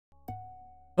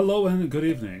Hello and good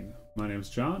evening. My name is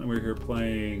John, and we're here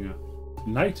playing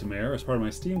Nightmare as part of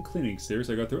my Steam cleaning series.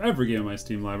 I go through every game in my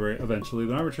Steam library eventually,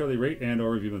 then arbitrarily rate and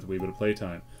or review them with a wee bit of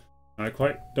playtime. I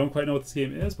don't quite know what this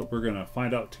game is, but we're gonna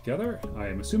find out together. I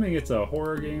am assuming it's a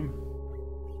horror game.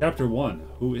 Chapter 1.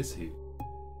 Who is he?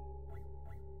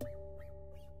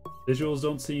 Visuals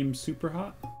don't seem super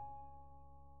hot.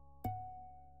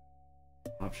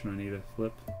 Option I need to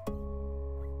flip.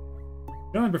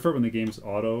 I prefer when the game's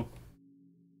auto.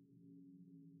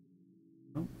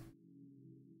 Oh.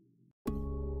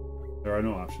 There are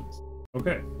no options.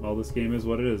 Okay, well this game is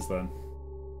what it is then.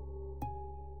 I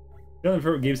generally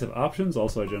prefer when games have options,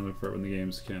 also I generally prefer when the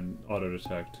games can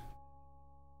auto-detect.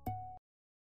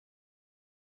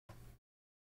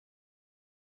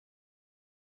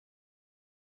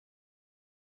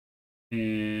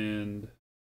 And...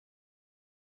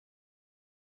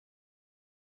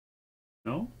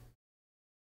 no?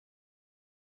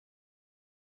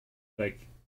 Like,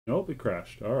 nope, it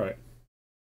crashed. Alright.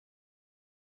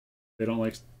 They don't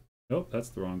like... nope, that's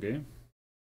the wrong game.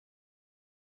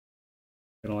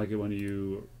 I don't like it when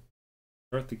you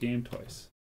start the game twice.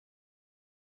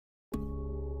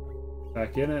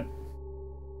 Back in it.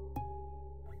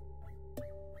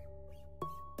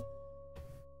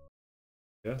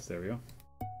 Yes, there we go.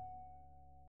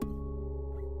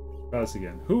 Try this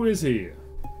again. Who is he?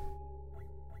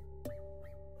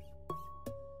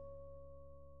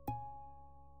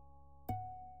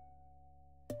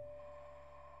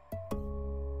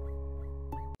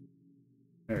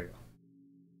 There you go.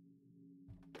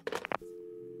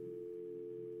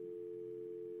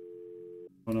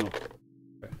 Oh no.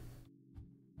 Okay.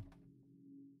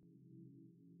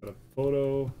 Got a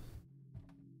photo.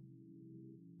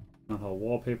 Not how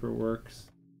wallpaper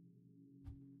works.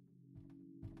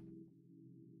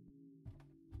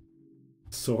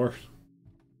 Sword.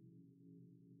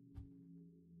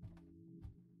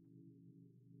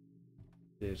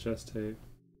 VHS tape.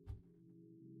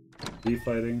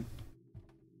 Fighting.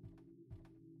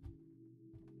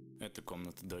 Это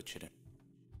комната дочери.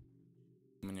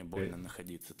 Мне больно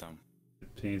находиться там.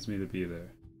 It pains me to be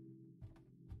there.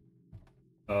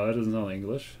 That doesn't sound like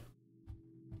English.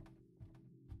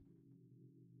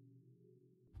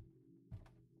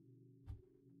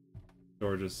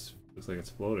 Door just looks like it's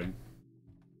floating.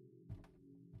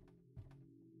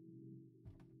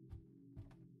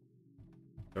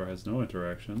 Door has no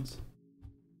interactions.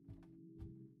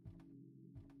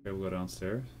 Okay, we'll go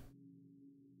downstairs.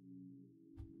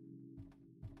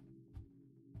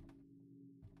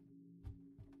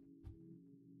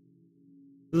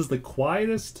 This is the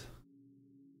quietest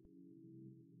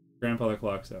grandfather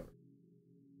clocks ever.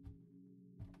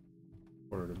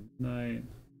 Quarter to midnight.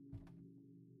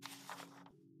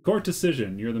 Court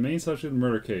decision. You're the main subject of the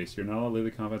murder case. You're not allowed to leave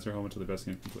the contents of your home until the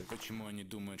investigation is complete. Почему они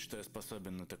думают, что я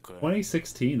способен на такое?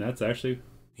 2016, that's actually...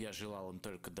 Я желал им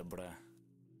только добра.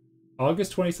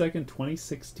 August 22nd,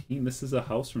 2016. This is a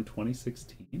house from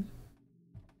 2016?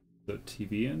 The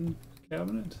TV in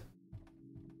cabinet?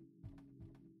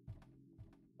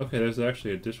 Okay, there's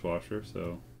actually a dishwasher,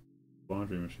 so...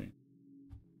 laundry machine.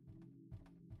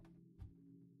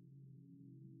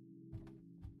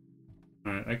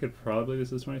 Alright, I could probably...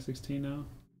 this is 2016 now?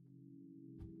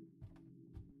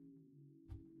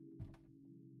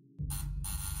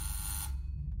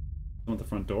 Someone at the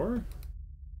front door? Is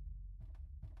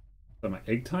that my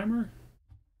egg timer?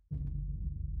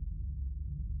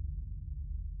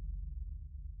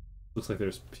 Looks like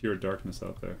there's pure darkness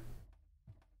out there.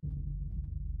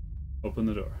 Open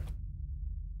the door.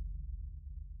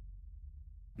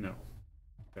 No.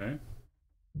 Okay.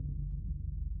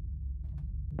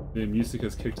 The music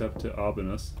has kicked up to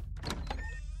ominous.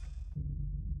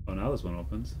 Oh, now this one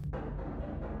opens.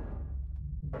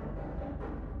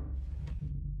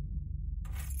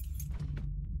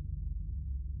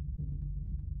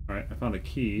 Alright, I found a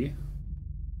key.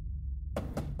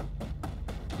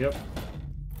 Yep.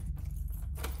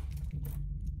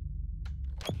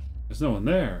 There's no one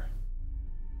there.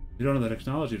 You don't have the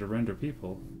technology to render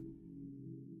people.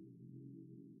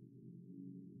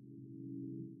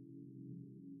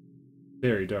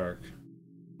 Very dark.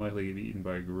 Likely to be eaten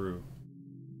by a guru.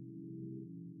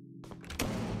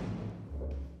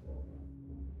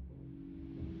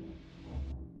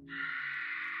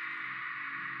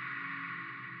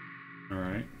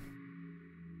 Alright.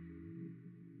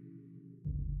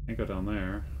 Can't go down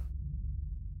there.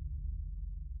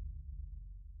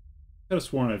 I could have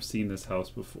sworn I've seen this house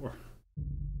before.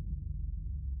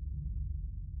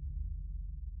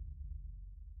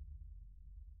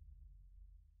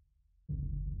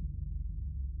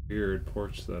 Weird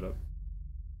porch setup.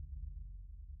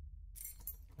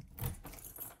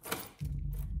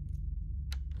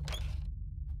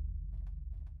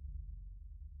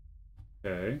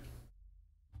 Okay.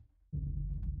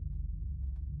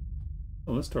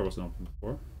 Oh, this door wasn't open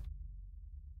before.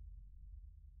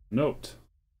 Note.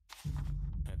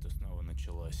 Это снова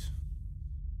началось.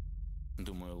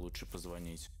 Думаю, лучше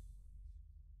позвонить.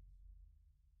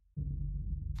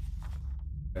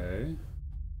 Okay.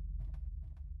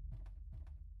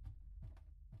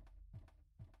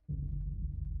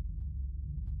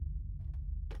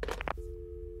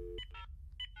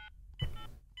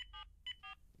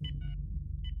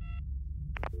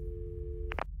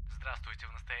 Здравствуйте,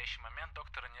 в настоящий момент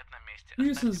доктора нет на месте.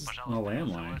 He Оставьте, uses a пожалуйста, голосовое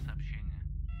landline. сообщение.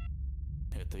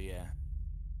 Это я.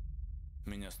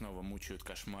 Меня снова мучают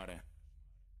кошмары.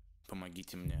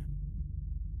 Помогите мне.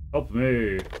 Help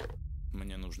me.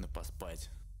 Мне нужно поспать.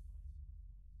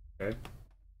 Okay.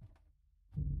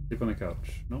 Sleep on the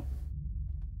couch. Nope.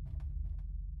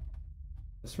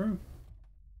 This room?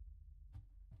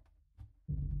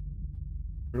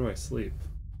 Where do I sleep?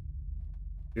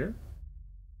 Here?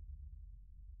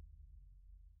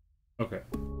 Okay.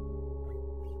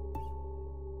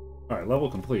 Alright, level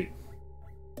complete.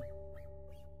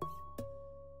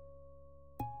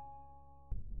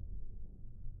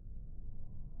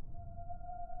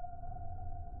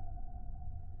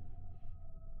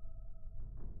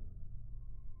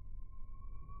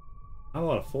 Not a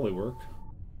lot of Foley work.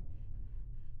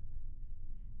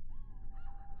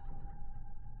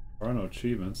 There are no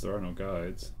achievements, there are no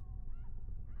guides.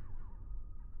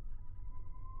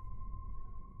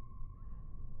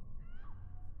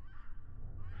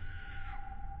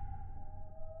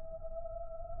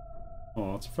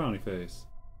 Oh, it's a frowny face.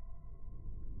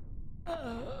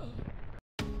 Uh...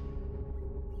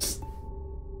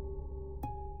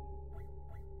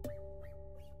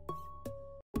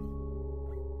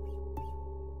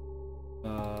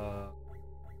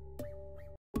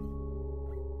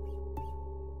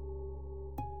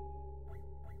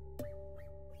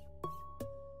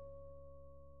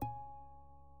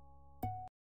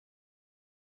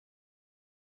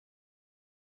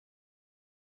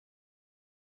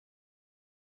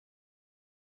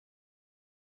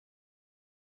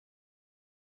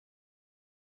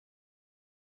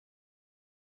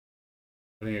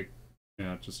 I think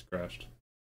yeah, it just crashed.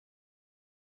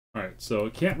 Alright, so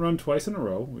it can't run twice in a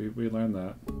row. We learned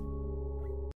that.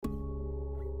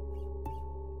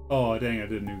 Oh, dang, I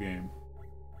did a new game.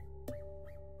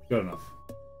 Good enough.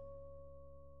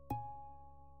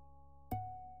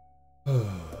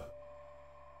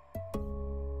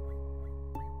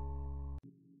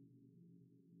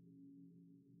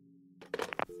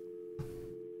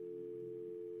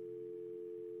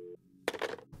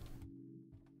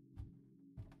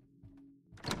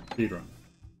 Speedrun.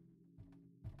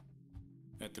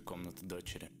 Это комната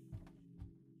дочери.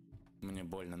 Мне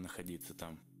больно находиться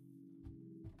там.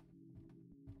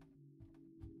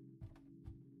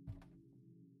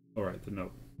 Alright, the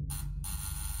note.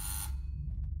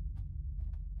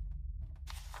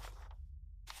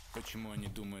 Почему они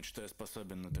думают, что я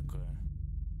способен на такое?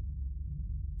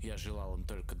 Я желал им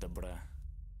только добра.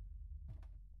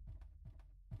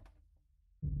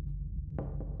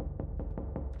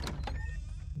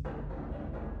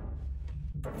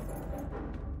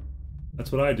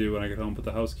 That's what I do when I get home, put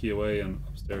the house key away in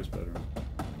upstairs bedroom.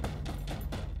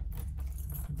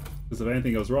 Because if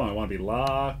anything goes wrong, I want to be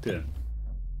locked in.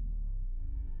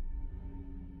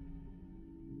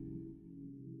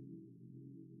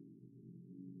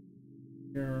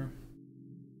 Here.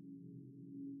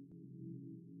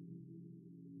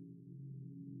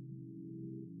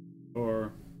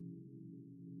 Or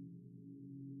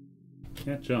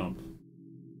can't jump.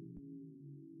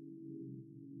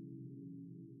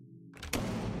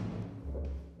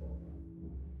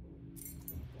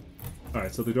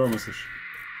 Alright, so the door must have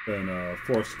been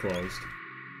forced closed.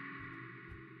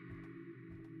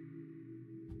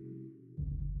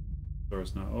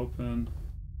 Door's not open.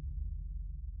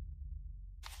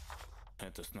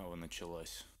 Это снова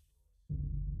началось.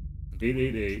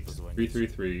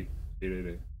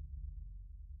 888-333-888.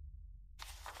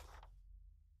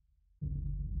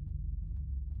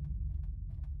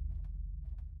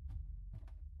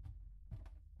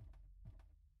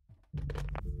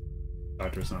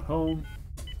 Doctor's not home.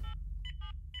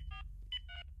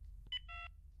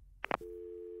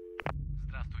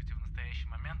 Здравствуйте, в настоящий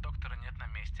момент доктора нет на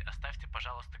месте. Оставьте,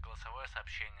 пожалуйста, голосовое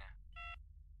сообщение.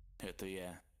 Это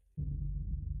я.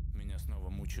 Меня снова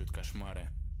мучают кошмары.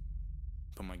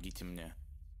 Помогите мне.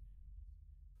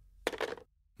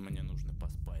 Мне нужно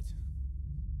поспать.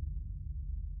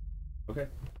 Okay.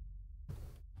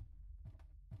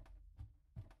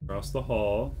 Across the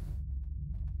hall.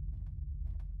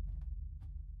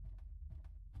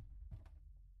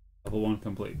 Level 1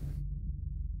 complete.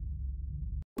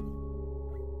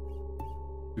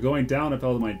 Going down, I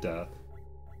fell to my death.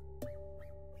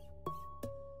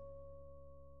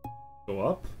 Go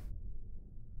up?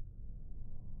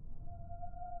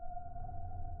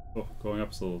 Oh, going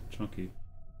up's a little chunky.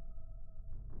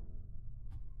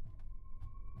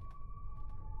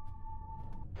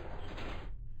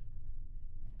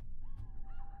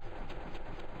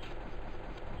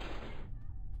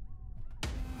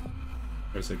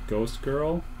 There's a ghost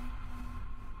girl,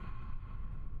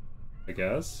 I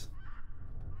guess.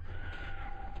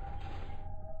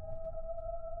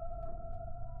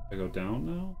 I go down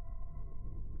now?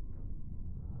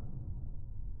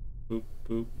 Boop,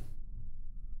 boop.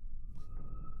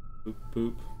 Boop,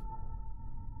 boop.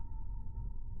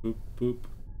 Boop, boop.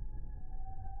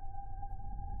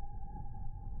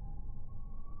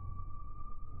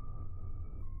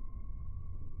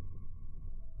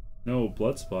 No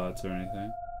blood spots or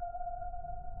anything.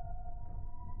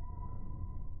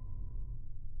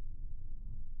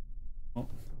 Well,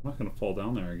 I'm not gonna fall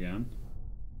down there again.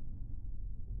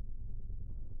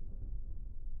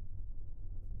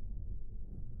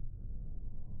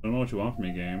 I don't know what you want from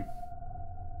me, game.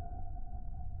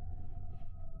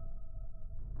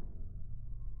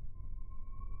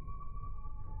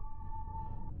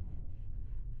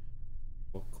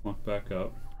 We'll clunk back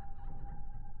up.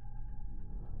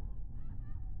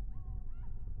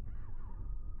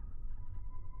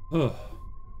 Ugh.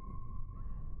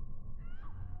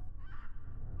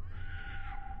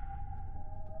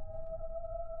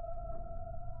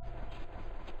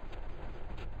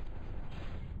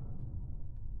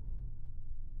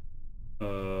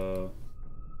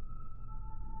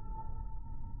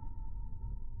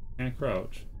 Can't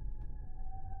crouch.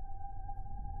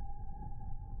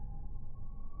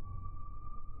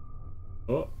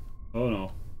 Oh, oh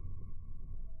no.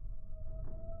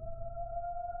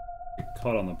 Get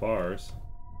caught on the bars.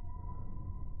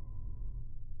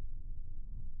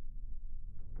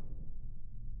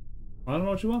 I don't know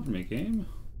what you want from me, game.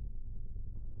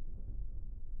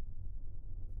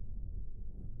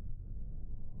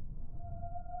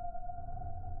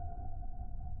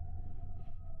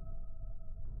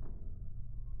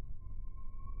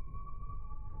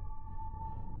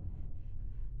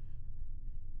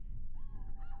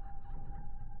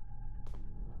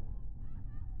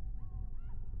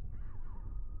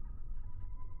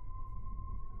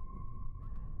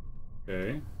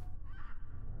 Okay.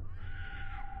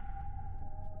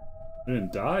 I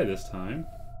didn't die this time.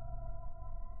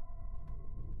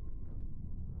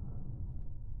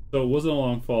 So it wasn't a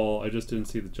long fall, I just didn't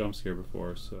see the jump scare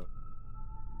before, so...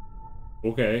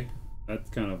 Okay, that's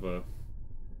kind of a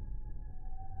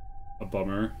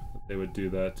bummer that they would do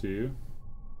that to you.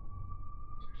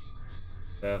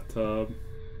 Bathtub.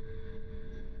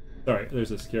 Sorry,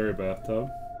 there's a scary bathtub.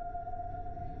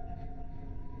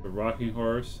 The rocking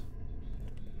horse.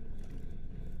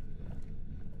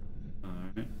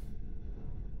 Alright.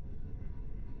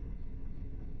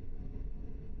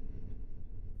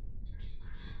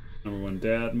 #1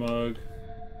 dad mug.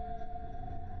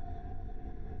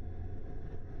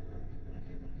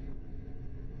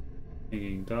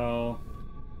 Hanging doll.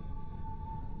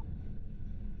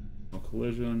 No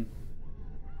collision.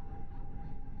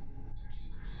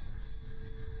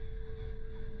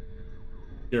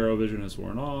 Zero vision has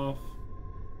worn off.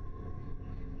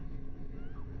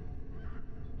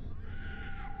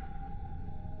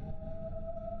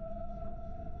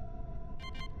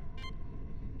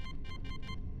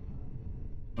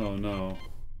 Oh no.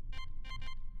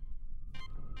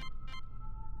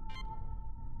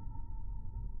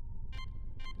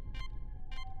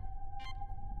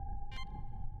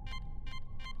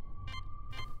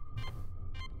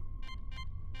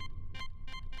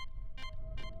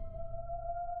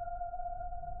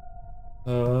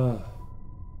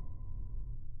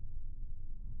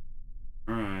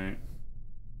 Alright.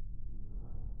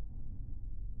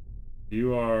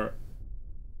 You are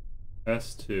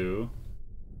S2.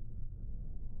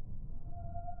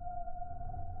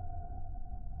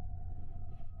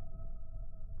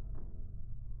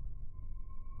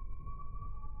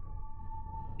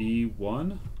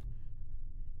 E1?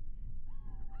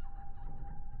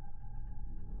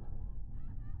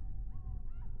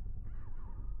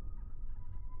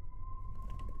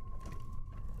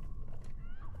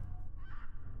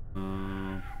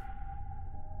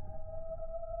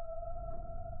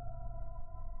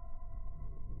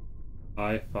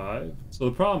 I5. So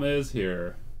the problem is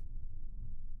here,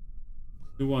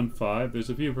 215, there's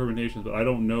a few permutations, but I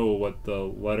don't know what the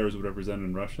letters would represent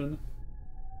in Russian.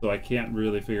 So I can't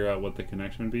really figure out what the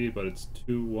connection would be, but it's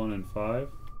 2, 1, and 5.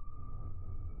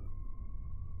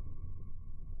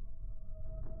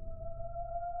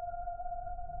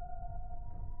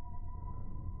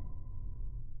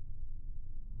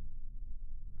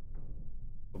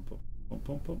 Boom, boom, boom,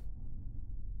 boom, boom.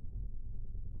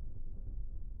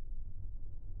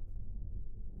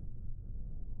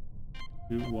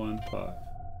 Two, 1, 5.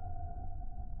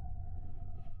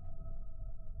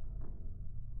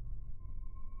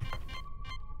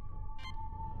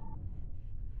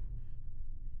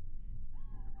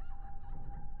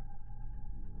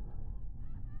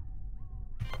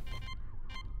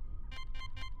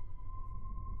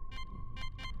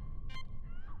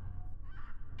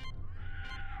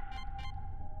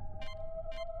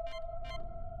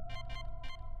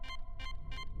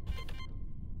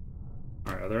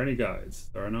 Alright, are there any guides?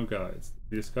 There are no guides.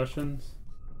 Any discussions?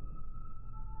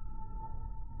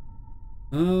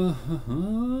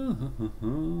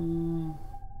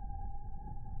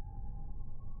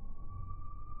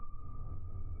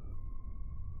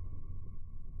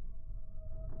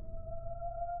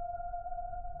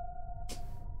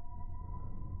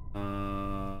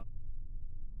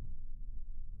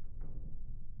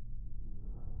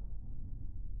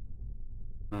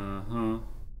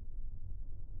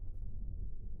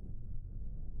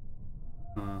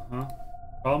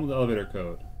 Problem with the elevator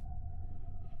code.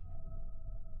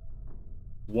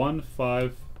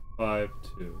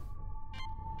 1552.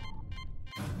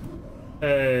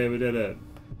 Hey, we did it.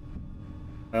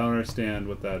 I don't understand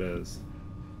what that is.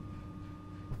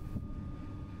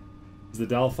 Is the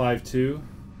Del 52?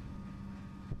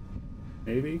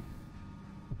 Maybe?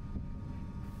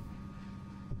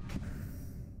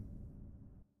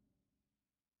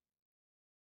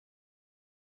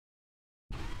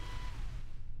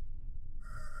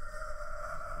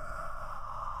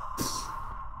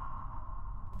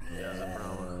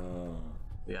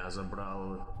 Я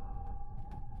забрал их.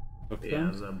 Took Я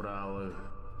them? забрал их.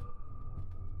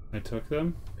 I took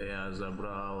them? Я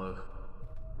забрал их.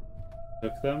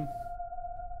 Took them?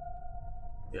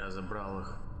 Я забрал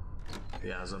их.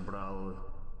 Я забрал их.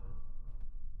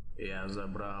 Я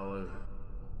забрал их.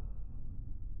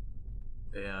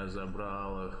 Я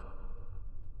забрал их.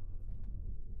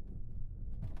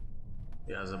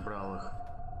 Я забрал их.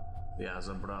 Я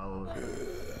забрал их.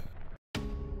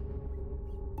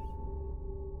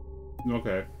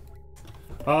 Okay.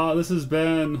 This has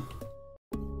been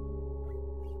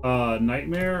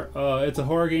Nightmare. It's a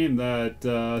horror game that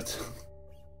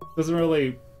doesn't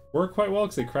really work quite well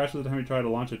because it crashes every time you try to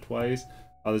launch it twice.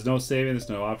 There's no saving, there's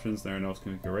no options, there are no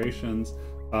configurations.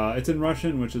 It's in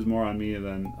Russian, which is more on me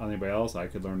than on anybody else. I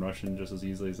could learn Russian just as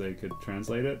easily as they could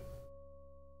translate it.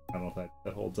 I don't know if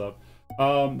that holds up.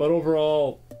 But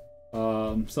overall,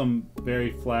 some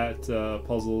very flat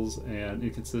puzzles and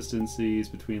inconsistencies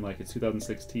between, like, it's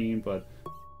 2016, but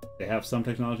they have some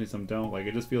technology, some don't. Like,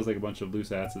 it just feels like a bunch of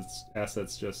loose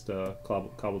assets just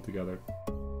cobbled together.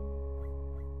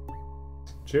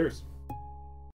 Cheers.